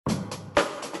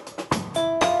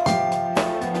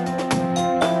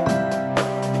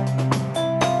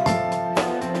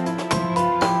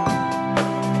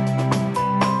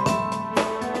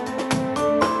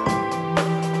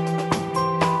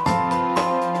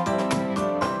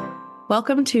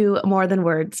Welcome to More Than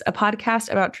Words, a podcast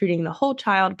about treating the whole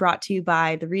child brought to you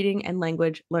by the Reading and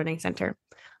Language Learning Center.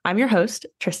 I'm your host,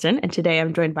 Tristan, and today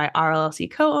I'm joined by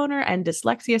RLLC co-owner and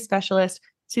dyslexia specialist,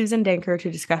 Susan Danker, to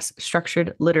discuss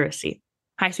structured literacy.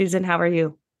 Hi, Susan. How are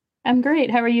you? I'm great.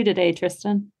 How are you today,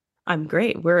 Tristan? I'm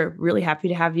great. We're really happy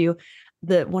to have you,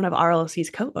 one of RLLC's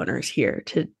co-owners, here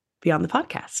to be on the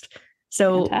podcast.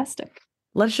 So Fantastic.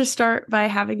 Let's just start by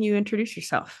having you introduce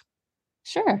yourself.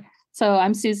 Sure. So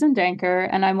I'm Susan Danker,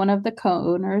 and I'm one of the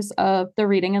co-owners of the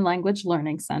Reading and Language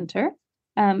Learning Center.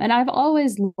 And I've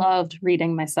always loved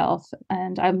reading myself,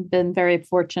 and I've been very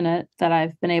fortunate that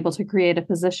I've been able to create a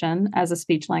position as a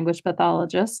speech-language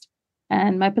pathologist.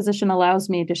 And my position allows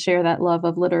me to share that love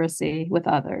of literacy with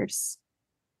others.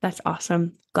 That's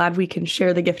awesome. Glad we can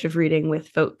share the gift of reading with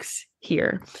folks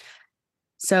here.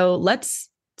 So let's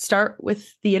start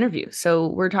with the interview. So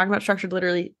we're talking about structured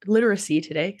literacy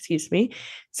today, excuse me.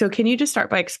 So can you just start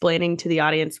by explaining to the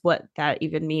audience what that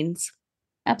even means?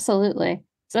 Absolutely.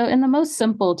 So in the most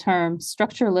simple terms,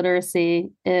 structured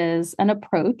literacy is an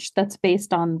approach that's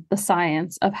based on the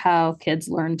science of how kids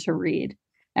learn to read.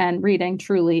 And reading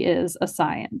truly is a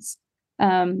science.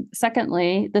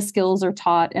 Secondly, the skills are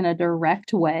taught in a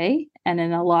direct way and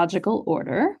in a logical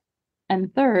order.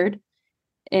 And third,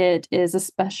 it is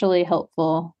especially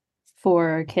helpful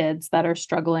for kids that are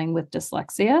struggling with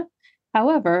dyslexia.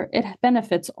 However, it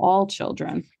benefits all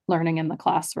children learning in the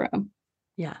classroom.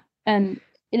 Yeah. And,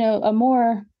 a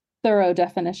more thorough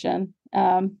definition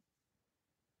through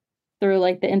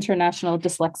like the International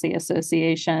Dyslexia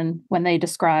Association, when they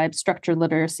describe structured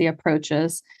literacy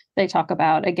approaches, they talk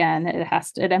about, again,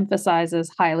 it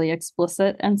emphasizes highly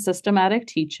explicit and systematic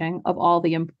teaching of all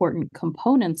the important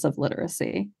components of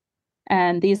literacy.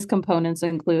 And these components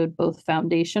include both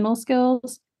foundational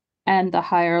skills and the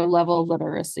higher level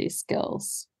literacy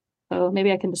skills. So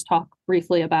maybe I can just talk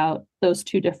briefly about those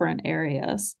two different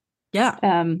areas. Yeah.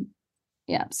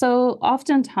 So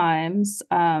oftentimes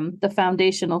the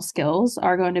foundational skills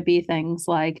are going to be things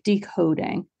like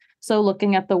decoding. So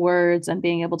looking at the words and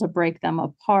being able to break them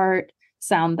apart,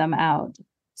 sound them out.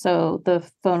 So the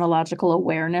phonological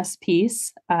awareness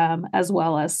piece, as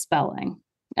well as spelling.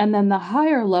 And then the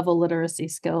higher level literacy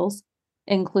skills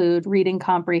include reading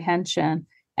comprehension,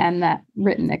 and that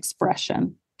written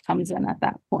expression comes in at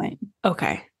that point.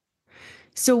 Okay.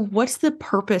 So what's the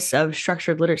purpose of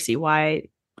structured literacy? Why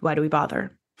do we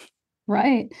bother?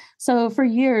 Right. So for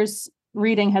years,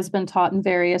 reading has been taught in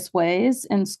various ways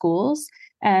in schools,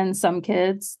 and some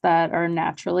kids that are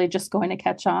naturally just going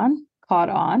to caught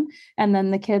on. And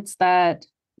then the kids that,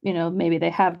 maybe they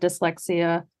have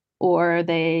dyslexia or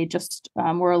they just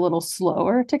were a little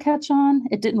slower to catch on.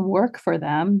 It didn't work for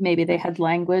them. Maybe they had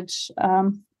language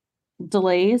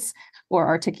delays or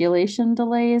articulation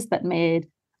delays that made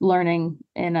learning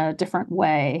in a different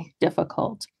way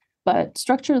difficult. But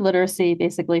structured literacy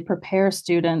basically prepares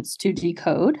students to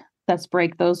decode, that's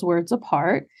break those words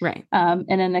apart, right,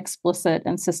 in an explicit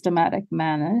and systematic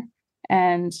manner.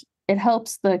 And it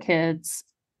helps the kids,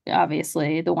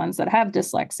 obviously, the ones that have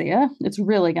dyslexia. It's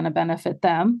really going to benefit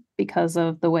them because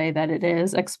of the way that it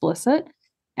is explicit.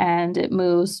 And it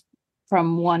moves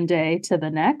from one day to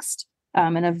the next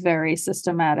in a very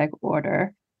systematic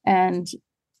order. And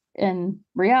in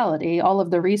reality, all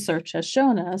of the research has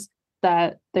shown us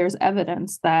that there's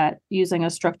evidence that using a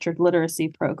structured literacy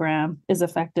program is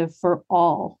effective for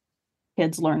all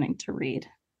kids learning to read.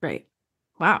 Right.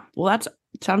 Wow. Well,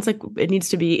 sounds like it needs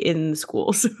to be in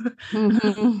schools.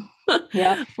 Mm-hmm.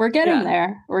 Yeah, we're getting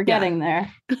there. We're getting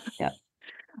there. Yeah.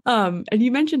 And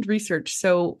you mentioned research.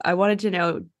 So I wanted to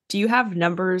know, do you have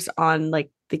numbers on like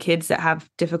the kids that have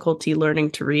difficulty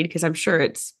learning to read? Because I'm sure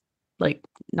it's like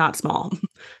not small.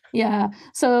 Yeah.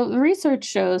 So the research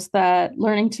shows that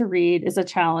learning to read is a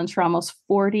challenge for almost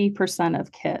 40%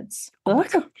 of kids. So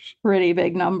that's a pretty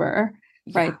big number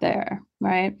right there,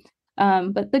 right?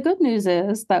 But the good news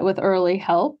is that with early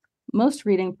help, most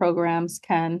reading programs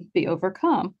can be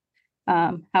overcome.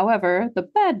 However, the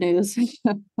bad news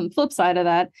on the flip side of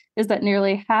that is that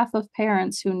nearly half of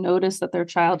parents who notice that their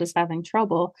child is having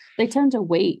trouble, they tend to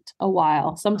wait a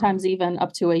while, sometimes even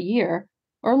up to a year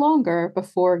or longer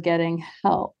before getting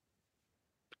help.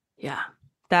 Yeah,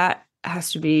 that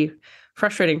has to be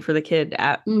frustrating for the kid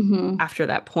after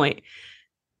that point.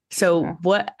 So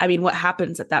what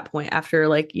happens at that point after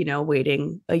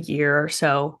waiting a year or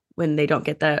so when they don't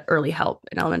get the early help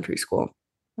in elementary school?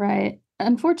 Right.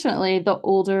 Unfortunately, the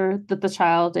older that the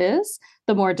child is,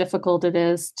 the more difficult it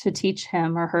is to teach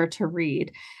him or her to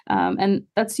read. And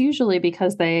that's usually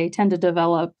because they tend to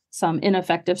develop some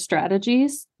ineffective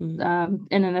strategies in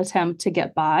an attempt to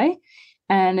get by.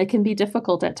 And it can be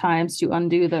difficult at times to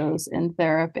undo those in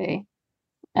therapy.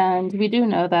 And we do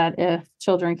know that if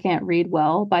children can't read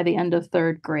well by the end of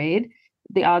third grade,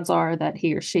 the odds are that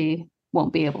he or she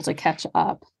won't be able to catch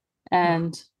up.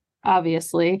 And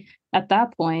obviously, at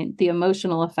that point, the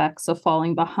emotional effects of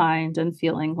falling behind and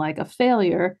feeling like a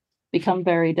failure become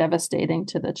very devastating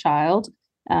to the child.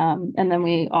 And then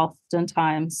we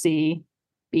oftentimes see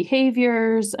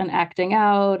behaviors and acting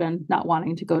out and not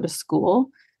wanting to go to school.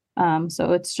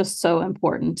 So it's just so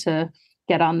important to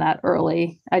get on that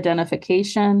early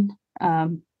identification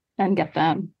and get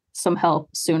them some help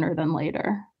sooner than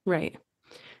later. Right.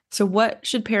 So what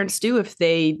should parents do if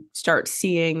they start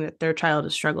seeing that their child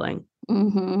is struggling?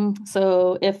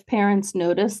 So if parents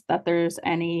notice that there's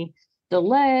any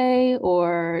delay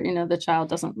or, the child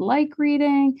doesn't like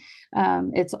reading,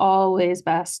 it's always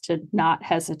best to not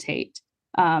hesitate.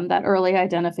 That early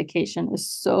identification is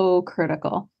so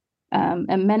critical.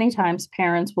 And many times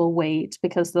parents will wait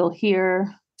because they'll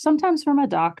hear sometimes from a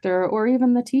doctor or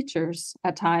even the teachers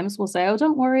at times will say, oh,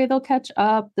 don't worry, they'll catch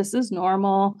up. This is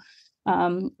normal.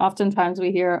 Oftentimes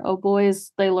we hear, oh,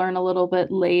 boys, they learn a little bit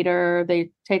later.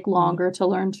 They take longer to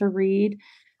learn to read.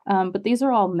 But these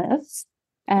are all myths.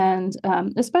 And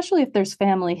especially if there's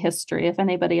family history, if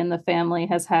anybody in the family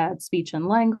has had speech and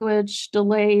language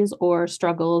delays or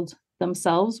struggled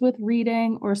themselves with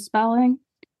reading or spelling.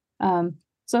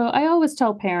 So I always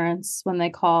tell parents when they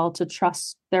call to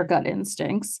trust their gut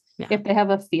instincts. Yeah. If they have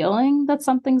a feeling that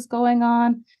something's going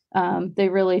on, they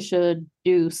really should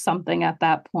do something at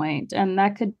that point. And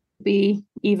that could be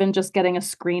even just getting a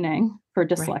screening for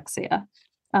dyslexia.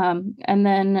 Right. And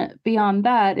then beyond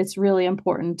that, it's really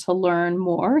important to learn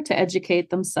more, to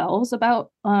educate themselves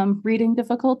about reading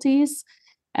difficulties.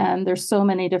 And there's so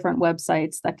many different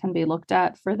websites that can be looked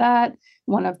at for that.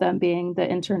 One of them being the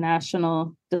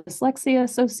International Dyslexia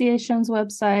Association's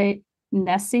website.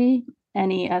 NESSY,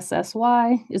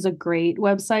 NESSY, is a great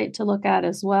website to look at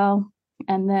as well.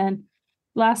 And then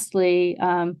lastly,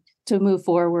 to move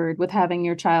forward with having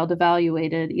your child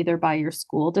evaluated either by your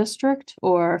school district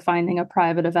or finding a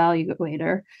private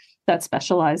evaluator that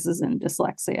specializes in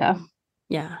dyslexia.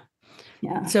 Yeah.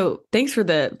 Yeah. So thanks for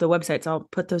the websites. I'll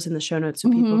put those in the show notes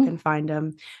so people can find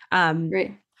them.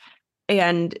 Great.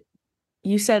 And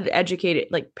you said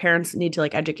parents need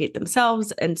to educate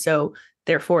themselves. And so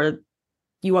therefore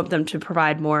you want them to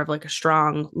provide more of a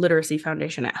strong literacy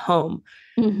foundation at home.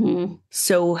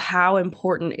 So how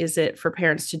important is it for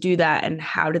parents to do that, and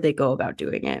how do they go about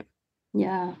doing it?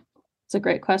 Yeah, it's a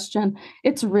great question.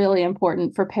 It's really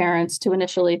important for parents to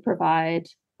initially provide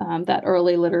that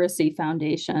early literacy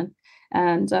foundation.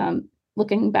 And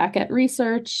looking back at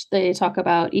research, they talk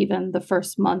about even the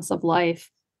first months of life,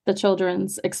 the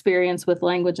children's experience with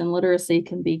language and literacy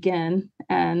can begin.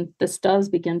 And this does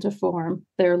begin to form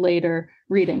their later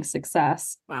reading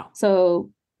success. Wow.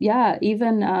 So yeah,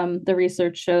 even the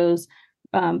research shows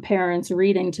parents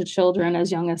reading to children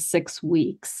as young as 6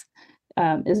 weeks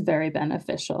is very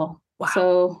beneficial. Wow.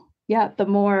 So yeah, the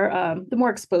more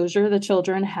exposure the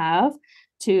children have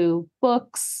to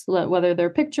books, whether they're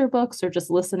picture books or just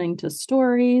listening to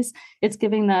stories, it's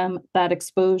giving them that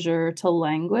exposure to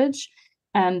language.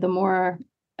 And the more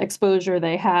exposure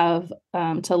they have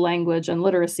to language and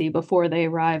literacy before they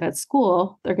arrive at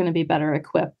school, they're going to be better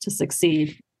equipped to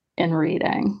succeed in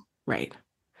reading. Right.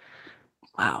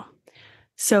 Wow.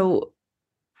 So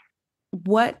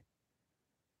what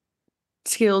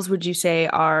skills would you say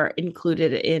are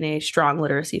included in a strong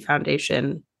literacy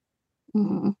foundation?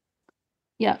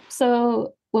 Yeah.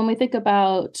 So when we think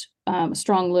about a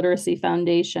strong literacy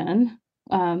foundation,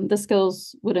 the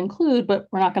skills would include, but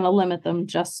we're not going to limit them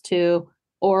just to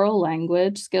oral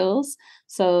language skills.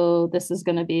 So this is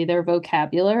going to be their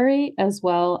vocabulary as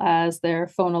well as their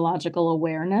phonological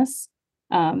awareness,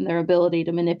 their ability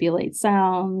to manipulate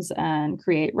sounds and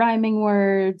create rhyming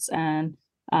words and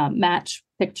match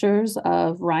pictures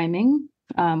of rhyming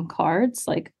cards.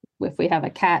 Like if we have a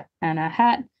cat and a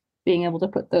hat, being able to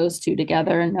put those two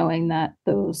together and knowing that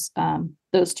those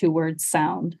two words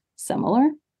sound similar.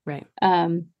 Right.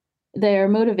 Their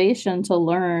motivation to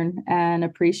learn and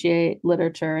appreciate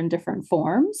literature in different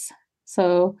forms.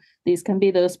 So these can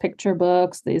be those picture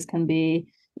books. These can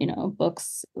be,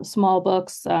 books, small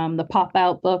books, the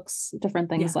pop-out books, different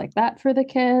things like that for the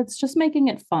kids, just making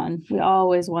it fun. We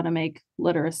always want to make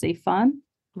literacy fun.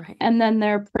 Right. And then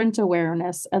their print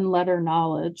awareness and letter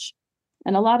knowledge.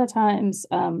 And a lot of times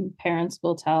parents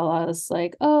will tell us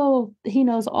oh, he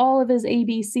knows all of his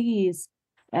ABCs.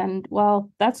 And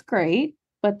well, that's great,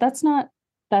 but that's not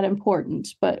that important.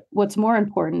 But what's more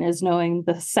important is knowing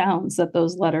the sounds that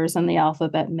those letters in the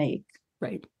alphabet make.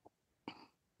 Right.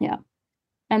 Yeah.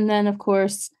 And then, of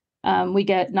course, we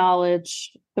get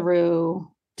knowledge through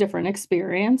different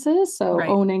experiences. So Right.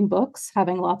 owning books,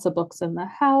 having lots of books in the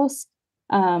house,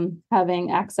 having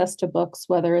access to books,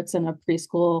 whether it's in a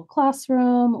preschool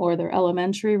classroom or their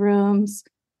elementary rooms.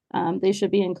 They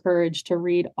should be encouraged to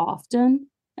read often.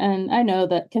 And I know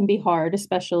that can be hard,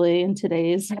 especially in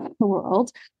today's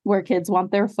world where kids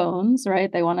want their phones,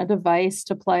 right? They want a device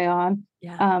to play on.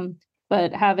 Yeah.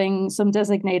 But having some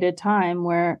designated time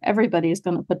where everybody's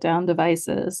going to put down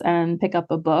devices and pick up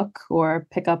a book or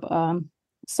pick up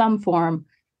some form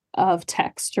of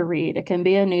text to read. It can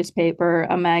be a newspaper,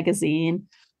 a magazine,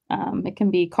 it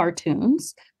can be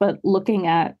cartoons, but looking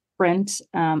at print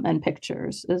and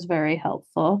pictures is very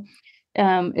helpful.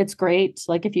 It's great,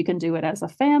 like if you can do it as a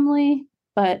family,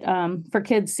 but for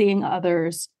kids seeing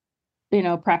others,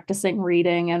 practicing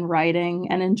reading and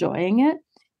writing and enjoying it,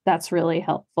 that's really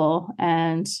helpful.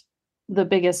 And the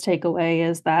biggest takeaway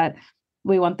is that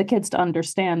we want the kids to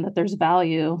understand that there's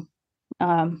value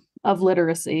of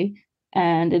literacy,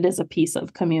 and it is a piece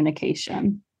of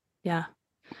communication. Yeah.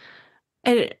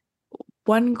 And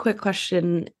one quick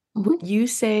question. Would you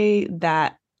say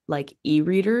that like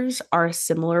e-readers are a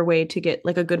similar way to get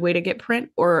like a good way to get print,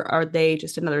 or are they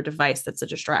just another device that's a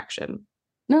distraction?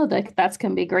 No, that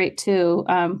can be great too.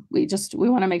 We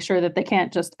want to make sure that they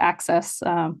can't just access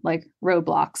like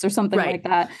Roblox or something like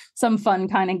that. Some fun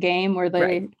kind of game where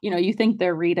they, you think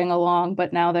they're reading along,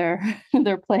 but now they're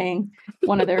they're playing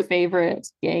one of their favorite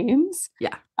games.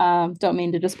 Yeah. Don't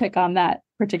mean to just pick on that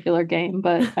particular game,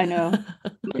 but I know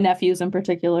my nephews in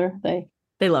particular, they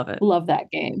love it. Love that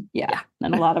game. Yeah.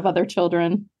 And a lot of other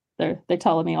children, they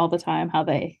tell me all the time how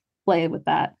they play with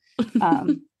that.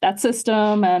 That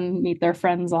system and meet their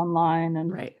friends online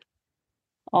and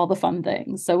all the fun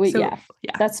things. So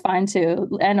that's fine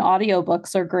too. And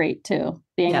audiobooks are great too.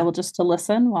 Being able just to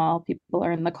listen while people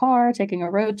are in the car, taking a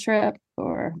road trip,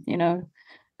 or,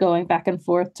 going back and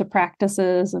forth to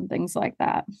practices and things like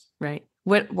that. Right.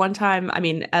 One time, I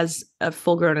mean, as a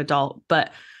full grown adult,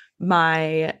 but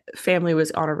my family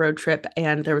was on a road trip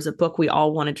and there was a book we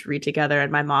all wanted to read together,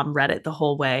 and my mom read it the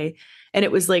whole way. And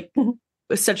it was like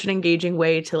such an engaging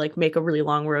way to like make a really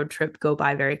long road trip go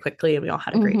by very quickly, and we all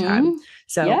had a great time.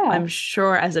 So I'm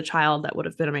sure as a child that would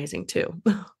have been amazing too.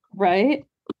 Right.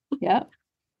 Yeah.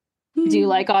 Do you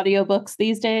like audiobooks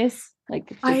these days? Like,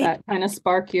 does that kind of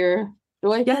spark your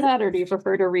joy for that, or do you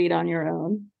prefer to read on your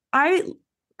own? I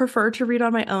prefer to read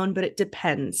on my own, but it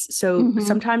depends. So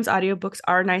sometimes audiobooks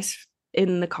are nice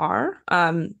in the car.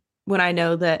 When I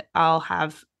know that I'll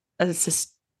have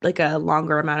like a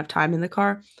longer amount of time in the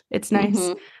car, it's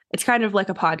nice. It's kind of like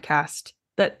a podcast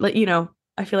that,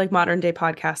 I feel like modern day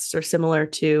podcasts are similar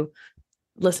to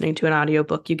listening to an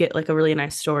audiobook. You get like a really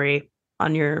nice story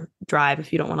on your drive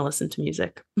if you don't want to listen to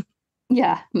music.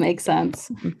 Yeah, makes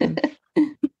sense.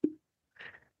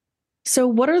 So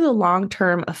what are the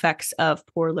long-term effects of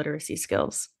poor literacy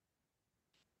skills?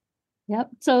 Yep.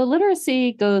 So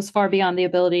literacy goes far beyond the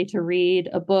ability to read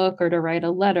a book or to write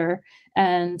a letter,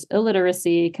 and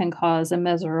illiteracy can cause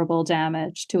immeasurable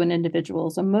damage to an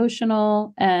individual's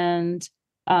emotional and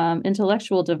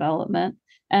intellectual development.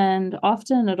 And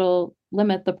often it'll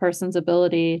limit the person's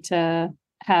ability to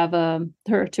have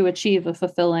to achieve a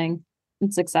fulfilling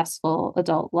and successful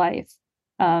adult life.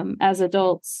 As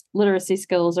adults, literacy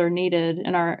skills are needed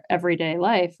in our everyday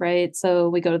life, right? So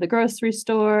we go to the grocery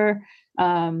store,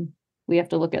 we have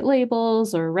to look at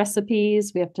labels or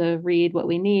recipes, we have to read what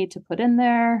we need to put in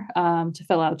there, to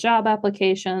fill out job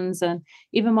applications, and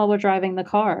even while we're driving the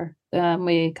car,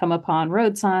 we come upon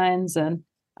road signs and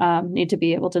need to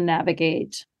be able to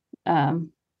navigate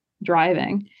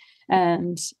driving.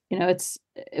 And, it's,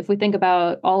 if we think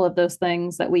about all of those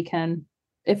things that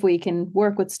if we can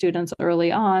work with students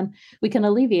early on, we can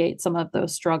alleviate some of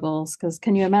those struggles. Because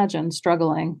can you imagine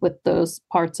struggling with those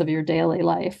parts of your daily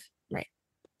life? Right.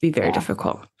 Be very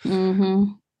difficult.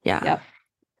 Yeah. Yep.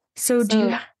 So do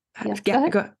you,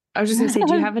 go. I was just gonna say,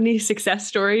 do you have any success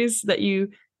stories that you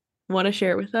want to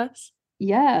share with us?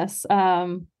 Yes.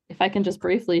 If I can just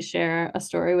briefly share a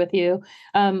story with you.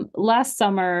 Last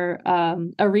summer,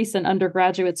 a recent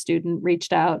undergraduate student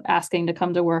reached out asking to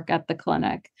come to work at the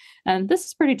clinic. And this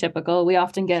is pretty typical. We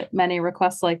often get many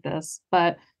requests like this.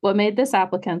 But what made this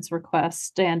applicant's request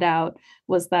stand out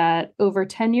was that over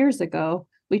 10 years ago,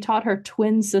 we taught her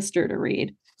twin sister to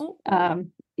read.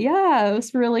 Yeah, it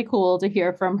was really cool to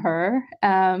hear from her.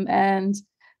 And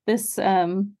this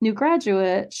new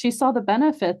graduate, she saw the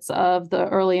benefits of the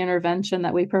early intervention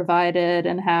that we provided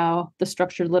and how the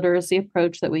structured literacy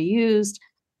approach that we used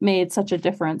made such a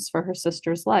difference for her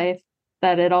sister's life.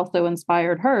 that it also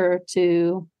inspired her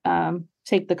to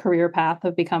take the career path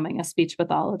of becoming a speech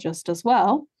pathologist as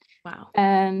well. Wow.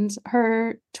 And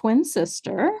her twin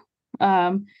sister,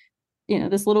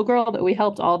 this little girl that we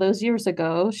helped all those years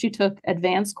ago, she took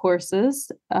advanced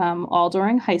courses all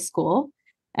during high school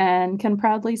and can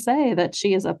proudly say that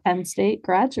she is a Penn State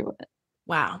graduate.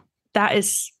 Wow. That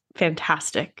is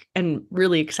fantastic and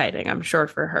really exciting, I'm sure,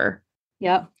 for her.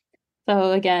 Yep.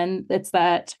 So again, it's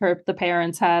that the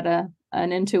parents had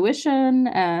an intuition,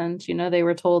 and they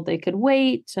were told they could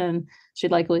wait and she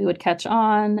likely would catch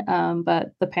on.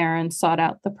 But the parents sought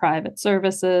out the private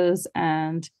services,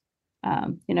 and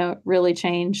it really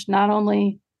changed not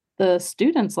only the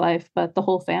student's life, but the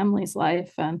whole family's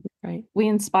life. And we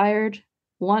inspired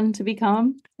one to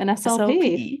become an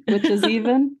SLP. Which is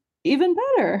even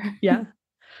better. Yeah.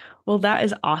 Well, that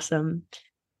is awesome.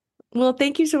 Well,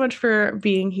 thank you so much for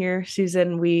being here,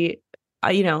 Susan. We,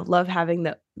 love having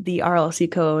the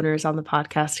RLC co-owners on the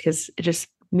podcast because it just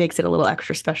makes it a little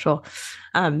extra special.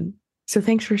 So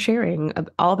thanks for sharing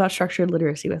all about structured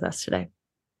literacy with us today.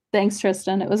 Thanks,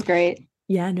 Tristan. It was great.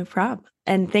 Yeah, no problem.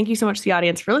 And thank you so much to the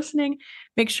audience for listening.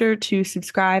 Make sure to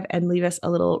subscribe and leave us a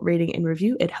little rating and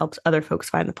review. It helps other folks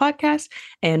find the podcast,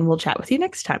 and we'll chat with you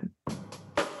next time.